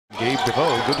Gabe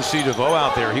DeVoe. Good to see DeVoe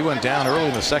out there. He went down early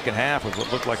in the second half with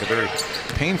what looked like a very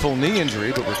painful knee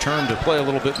injury, but returned to play a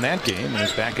little bit in that game, and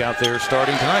is back out there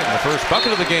starting tonight. And the first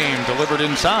bucket of the game delivered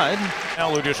inside.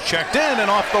 Alou just checked in and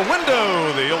off the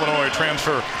window. The Illinois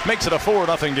transfer makes it a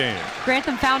 4-0 game.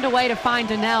 Grantham found a way to find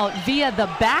Donnell via the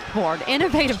backboard.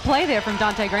 Innovative play there from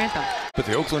Dante Grantham. But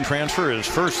the Oakland transfer is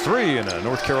first 3 in a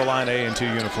North Carolina A&T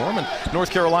uniform, and North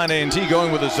Carolina A&T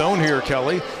going with a zone here,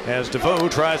 Kelly, as DeVoe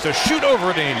tries to shoot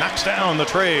over it and he knocks down the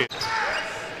trade.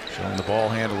 Showing the ball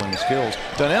handling skills.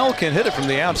 Donnell can hit it from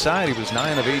the outside. He was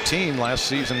 9 of 18 last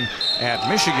season at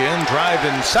Michigan. Drive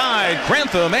inside,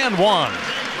 Grantham and one.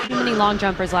 Too many long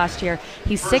jumpers last year.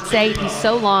 He's 6'8", he's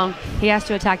so long, he has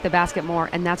to attack the basket more,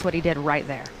 and that's what he did right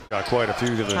there. Got quite a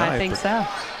few to the night. I think so.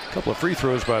 A couple of free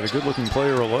throws by the good-looking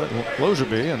player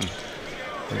Lojaby, and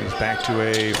he's back to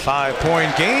a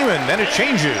 5-point game, and then it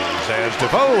changes as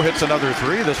DeVoe hits another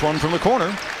 3, this one from the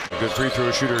corner. A good free throw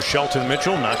shooter Shelton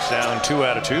Mitchell knocks down 2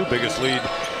 out of 2, biggest lead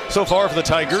so far for the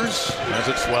Tigers as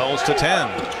it swells to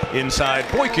 10. Inside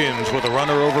Boykins with a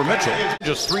runner over Mitchell.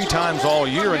 Just 3 times all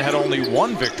year and had only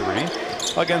 1 victory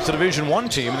against a Division I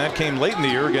team, and that came late in the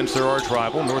year against their arch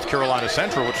rival North Carolina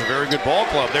Central, which is a very good ball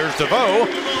club. There's DeVoe.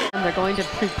 And they're going to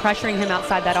be pressuring him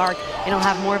outside that arc, and he'll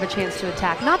have more of a chance to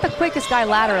attack. Not the quickest guy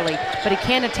laterally, but he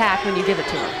can attack when you give it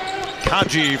to him.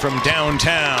 Kaji from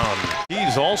downtown.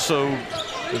 He's also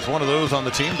is one of those on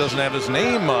the team, doesn't have his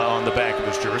name on the back of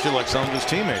his jersey like some of his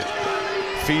teammates.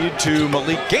 Feed to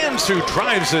Malik Gantz, who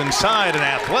drives inside and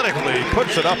athletically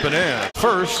puts it up and in.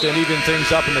 First, and even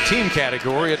things up in the team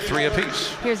category at 3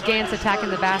 apiece. Here's Gantz attacking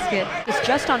the basket. It's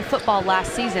just on football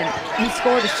last season. He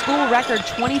scored a school record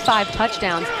 25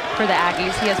 touchdowns for the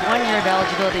Aggies. He has 1 year of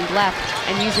eligibility left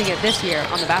and using it this year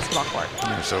on the basketball court.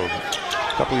 So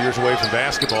a couple of years away from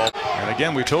basketball. And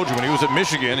again, we told you when he was at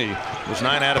Michigan, he was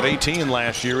 9 out of 18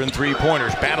 last year in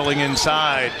 3-pointers. Battling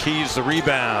inside, keys the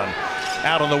rebound.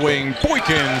 Out on the wing,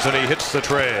 Boykins, and he hits the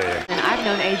tray. And I've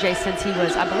known AJ since he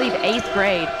was, I believe, 8th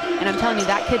grade. And I'm telling you,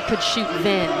 that kid could shoot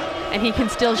then. And he can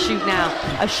still shoot now.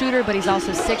 A shooter, but he's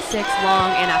also 6'6",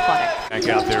 long, and athletic. Back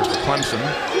out there for Clemson.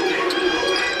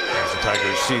 As the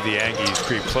Tigers see the Aggies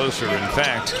creep closer. In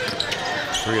fact,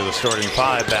 3 of the starting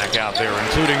 5 back out there,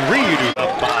 including Reed, who's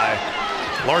up by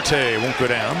Larte, won't go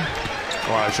down.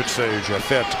 Or I should say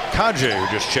Jafet Kaje,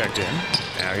 who just checked in.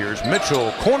 Now here's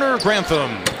Mitchell, corner,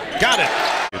 Grantham. Got it.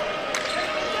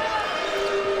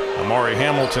 Amari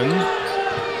Hamilton,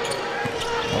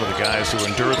 one of the guys who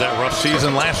endured that rough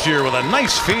season last year with a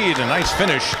nice feed, a nice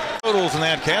finish. Totals in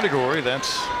that category,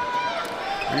 that's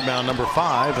rebound number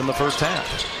 5 in the first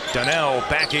half. Donnell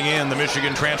backing in the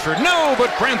Michigan transfer. No,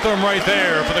 but Grantham right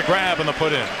there for the grab and the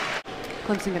put in.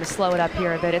 Clemson going to slow it up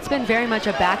here a bit. It's been very much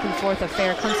a back and forth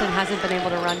affair. Clemson hasn't been able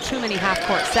to run too many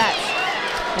half-court sets.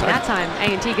 And that time,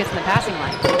 A&T gets in the passing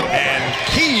lane. And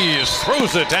Keys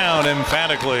throws it down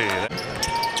emphatically.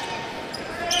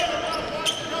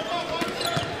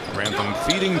 Grantham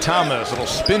feeding Thomas. Little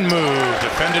spin move.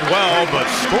 Defended well, but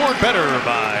scored better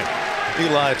by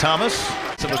Eli Thomas.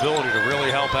 Some ability to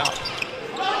really help out.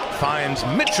 Finds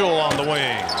Mitchell on the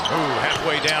wing. Ooh,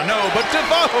 halfway down. No, but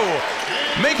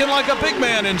DeVoe making like a big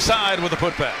man inside with a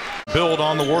putback. Build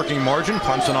on the working margin.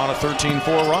 Clemson on a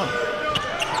 13-4 run.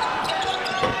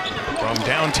 From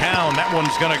downtown, that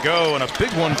one's going to go, and a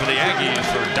big one for the Aggies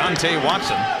for Dante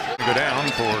Watson. Go down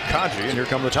for Kaji, and here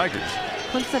come the Tigers.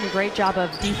 Clemson did a great job of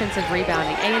defensive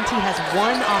rebounding. A&T has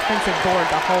 1 offensive board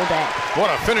the whole day. What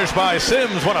a finish by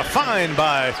Sims. What a find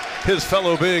by his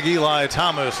fellow big Eli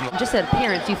Thomas. Just at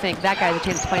appearance, you think that guy has a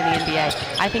chance to play in the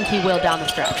NBA. I think he will down the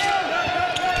stretch.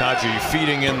 Kaji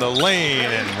feeding in the lane,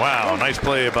 and wow, nice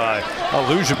play by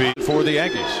Lojaby for the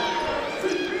Aggies.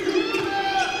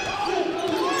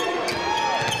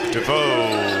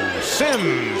 DeVoe,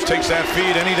 Sims takes that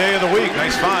feed any day of the week.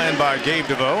 Nice find by Gabe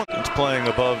DeVoe. He's playing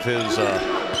above his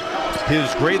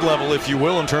grade level, if you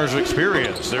will, in terms of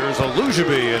experience. There's a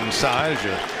Lojaby inside, as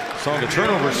you saw the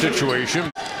turnover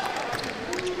situation.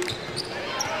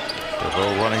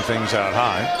 DeVoe running things out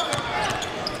high.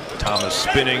 Thomas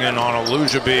spinning in on a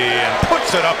Lojaby and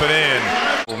puts it up and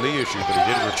in. Knee issue, but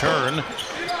he did return.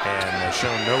 And has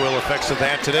shown no ill effects of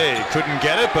that today. Couldn't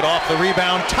get it, but off the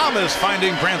rebound, Thomas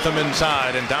finding Grantham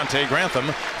inside, and Dante Grantham,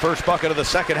 first bucket of the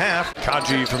second half.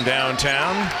 Kaji from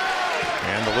downtown,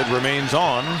 and the lid remains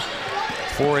on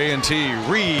for A&T.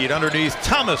 Reed underneath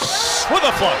Thomas with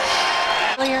a flush.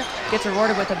 Gets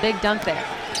rewarded with a big dunk there.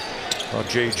 Well,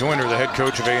 Jay Joyner, the head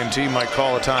coach of A&T, might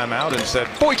call a timeout and said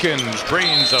Boykins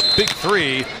drains a big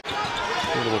 3.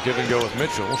 A little give and go with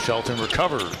Mitchell. Shelton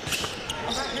recovers.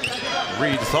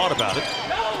 Reed thought about it.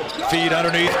 feed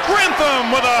underneath.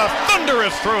 Grantham with a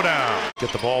thunderous throwdown.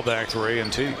 Get the ball back for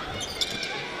A&T.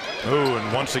 Oh,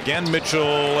 and once again,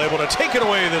 Mitchell able to take it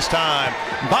away this time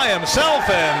by himself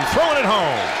and throwing it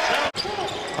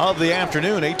home. Of the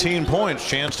afternoon, 18 points,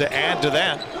 chance to add to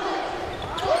that.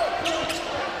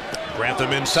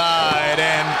 Grantham inside,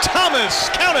 and Thomas,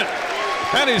 count it,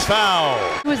 and he's fouled.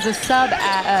 It was the sub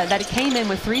that came in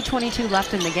with 3:22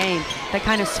 left in the game that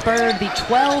kind of spurred the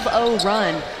 12-0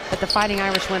 run that the Fighting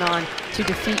Irish went on to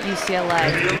defeat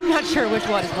UCLA. I'm not sure which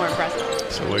one is more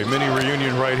impressive. So a mini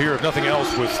reunion right here. If nothing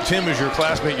else, with Tim as your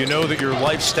classmate, you know that your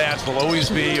life stats will always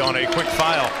be on a quick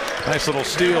file. Nice little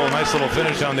steal, nice little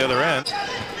finish on the other end.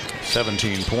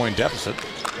 17-point deficit.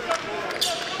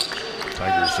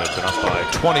 Tigers have been up by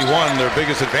 21. Their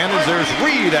biggest advantage, there's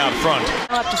Reed out front.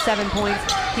 Up to 7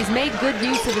 points. He's made good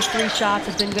use of his 3 shots.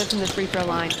 Has been good from the free throw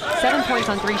line. 7 points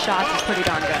on 3 shots is pretty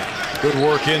darn good. Good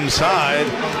work inside.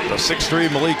 The 6'3"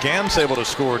 Malik Gantz able to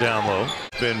score down low.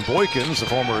 Ben Boykins, the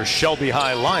former Shelby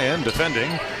High Lion,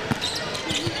 defending.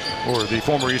 Or the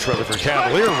former East Rutherford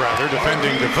Cavalier, rather,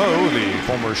 defending DeVoe, the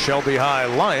former Shelby High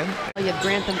Lion. You have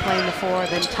Grantham playing the 4,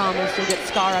 then Thomas. You'll get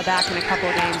Skara back in a couple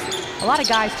of games. A lot of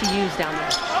guys to use down there.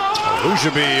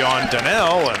 Lujaby on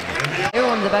Donnell, and they were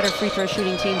one of the better free throw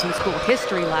shooting teams in school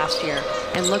history last year,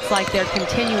 and looks like they're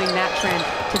continuing that trend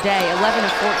today. 11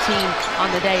 of 14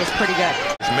 on the day is pretty good.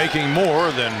 Making more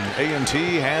than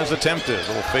A&T has attempted. A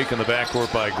little fake in the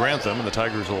backcourt by Grantham, and the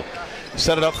Tigers will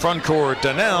set it up front court.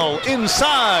 Donnell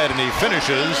inside, and he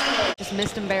finishes. Just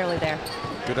missed him barely there.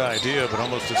 Good idea, but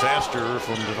almost disaster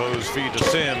from DeVoe's feed to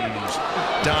Sims.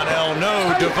 Donnell,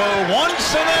 no. DeVoe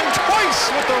once and then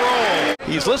twice with the roll.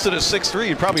 He's listed as 6'3".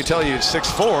 He'd probably tell you it's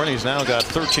 6'4", and he's now got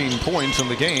 13 points in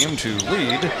the game to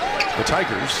lead the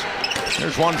Tigers.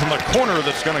 There's one from the corner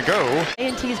that's going to go.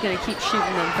 A&T is going to keep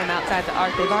shooting them from outside the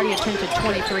arc. They've already attempted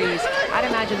 23s. I'd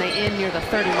imagine they end near the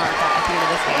 30 mark at the end of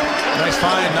this game. Nice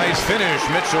find, nice finish.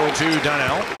 Mitchell to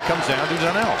Donnell. Comes down to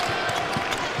Donnell.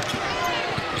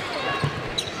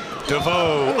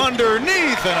 DeVoe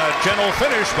underneath, and a gentle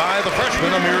finish by the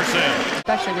freshman Amir Sims.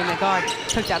 Especially when the guard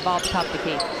took that ball to top the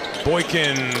key.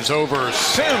 Boykins over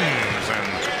Sims,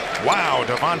 and wow,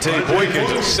 Devontae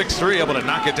Boykins at 6'3", able to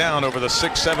knock it down over the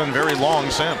 6'7", very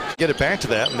long Sims. Get it back to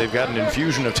that, and they've got an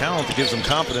infusion of talent that gives them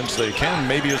confidence they can,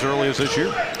 maybe as early as this year.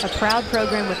 A proud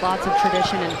program with lots of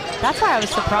tradition, and that's why I was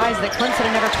surprised that Clemson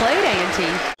had never played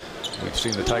A&T. We've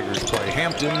seen the Tigers play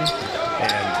Hampton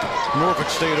and Norfolk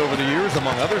State over the years,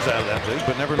 among others out of that league,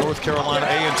 but never North Carolina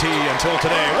A&T until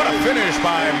today. What a finish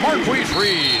by Marquise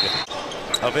Reed.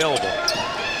 Available.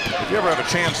 If you ever have a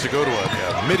chance to go to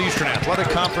a Mid-Eastern Athletic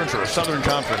Conference or a Southern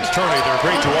Conference tourney, they're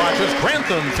great to watch as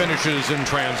Grantham finishes in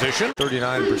transition.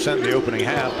 39% in the opening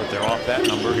half, but they're off that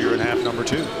number here in half number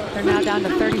 2. They're now down to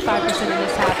 35% in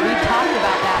this half. We've talked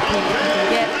about that. We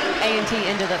can get A&T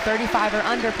into the 35 or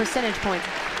under percentage points.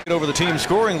 Over the team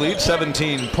scoring lead,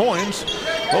 17 points.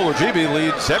 Olajibi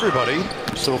leads everybody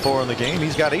so far in the game.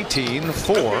 He's got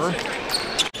 18-4.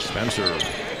 Spencer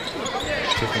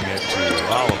kicking it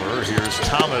to Oliver. Here's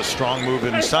Thomas, strong move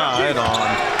inside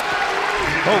on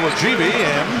Olajibi,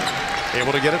 and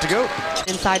able to get it to go.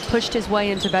 Inside, pushed his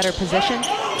way into better position,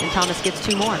 and Thomas gets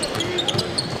 2 more.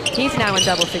 He's now in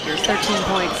double figures, 13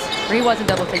 points. Or he was in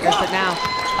double figures, but now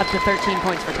up to 13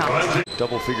 points for Thomas.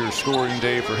 Double figure scoring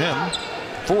day for him.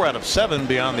 4 out of 7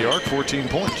 beyond the arc, 14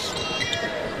 points.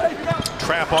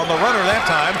 Trap on the runner that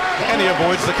time, and he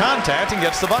avoids the contact and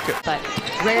gets the bucket. But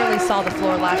rarely saw the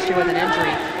floor last year with an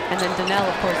injury. And then Donnell,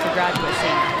 of course, the graduate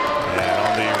senior. And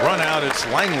on the run out, it's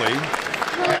Langley,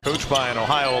 coached by an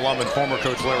Ohio alum and former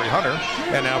coach Larry Hunter.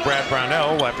 And now Brad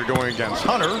Brownell, after going against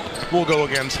Hunter, will go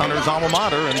against Hunter's alma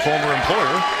mater and former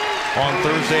employer on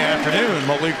Thursday afternoon.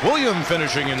 Malik Williams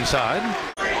finishing inside.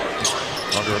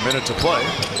 Under a minute to play.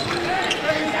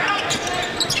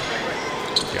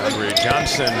 DeAndre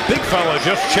Johnson, big fella,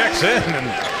 just checks in and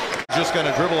just going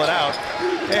to dribble it out.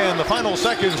 And the final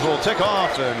seconds will tick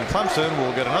off, and Clemson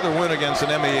will get another win against an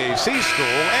MEAC school,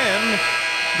 and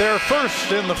their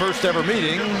first in the first ever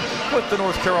meeting with the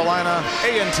North Carolina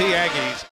A&T Aggies.